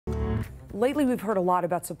Lately, we've heard a lot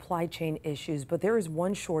about supply chain issues, but there is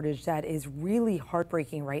one shortage that is really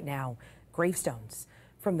heartbreaking right now: gravestones.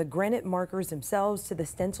 From the granite markers themselves to the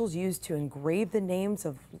stencils used to engrave the names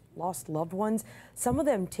of lost loved ones, some of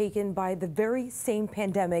them taken by the very same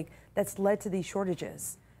pandemic that's led to these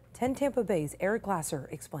shortages. 10 Tampa Bay's Eric Glasser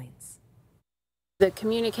explains. The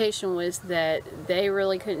communication was that they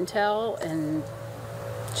really couldn't tell and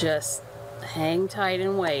just hang tight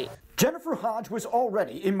and wait. Jennifer Hodge was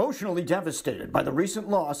already emotionally devastated by the recent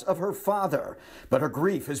loss of her father, but her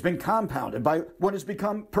grief has been compounded by what has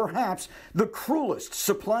become perhaps the cruelest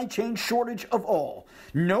supply chain shortage of all: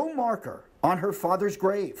 no marker on her father's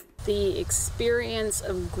grave. The experience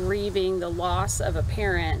of grieving the loss of a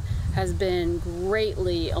parent has been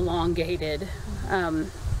greatly elongated.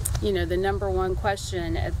 You know, the number one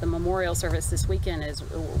question at the memorial service this weekend is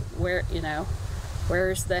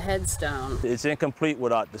where's the headstone? It's incomplete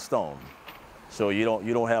without the stone, so you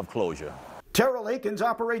don't have closure. Terrell Akins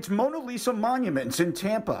operates Mona Lisa monuments in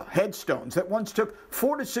Tampa. Headstones that once took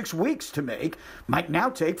 4 to 6 weeks to make might now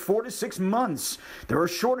take 4 to 6 months. There are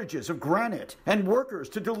shortages of granite and workers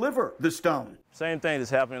to deliver the stone. Same thing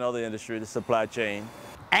that's happening in other industries, the supply chain.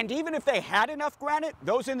 And even if they had enough granite,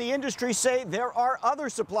 those in the industry say there are other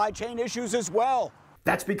supply chain issues as well.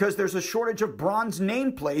 That's because there's a shortage of bronze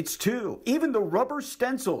nameplates, too. Even the rubber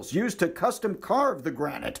stencils used to custom carve the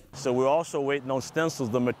granite. So we're also waiting on stencils,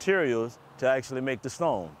 the materials, to actually make the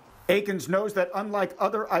stone. Akins knows that unlike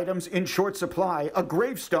other items in short supply, a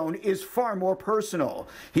gravestone is far more personal.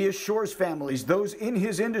 He assures families those in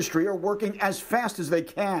his industry are working as fast as they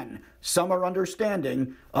can. Some are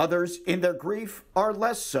understanding, others in their grief are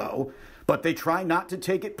less so. But they try not to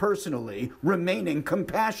take it personally, remaining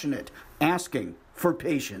compassionate, asking for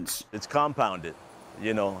patience. It's compounded.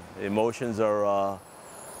 You know, emotions are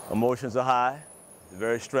high,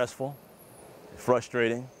 very stressful,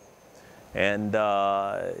 frustrating, and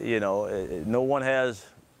no one has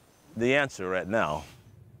the answer right now.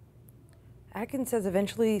 Akins says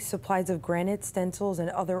eventually supplies of granite, stencils,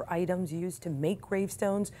 and other items used to make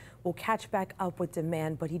gravestones will catch back up with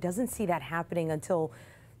demand, but he doesn't see that happening until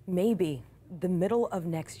maybe the middle of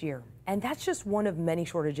next year. And that's just one of many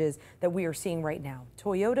shortages that we are seeing right now.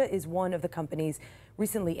 Toyota is one of the companies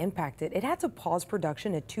recently impacted. It had to pause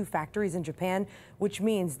production at 2 factories in Japan, which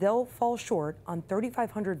means they'll fall short on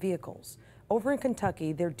 3,500 vehicles. Over in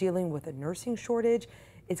Kentucky, they're dealing with a nursing shortage.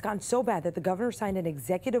 It's gotten so bad that the governor signed an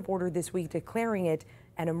executive order this week declaring it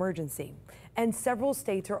an emergency. And several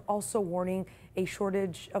states are also warning a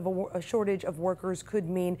shortage of workers could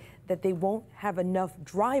mean that they won't have enough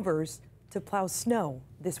drivers to plow snow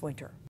this winter.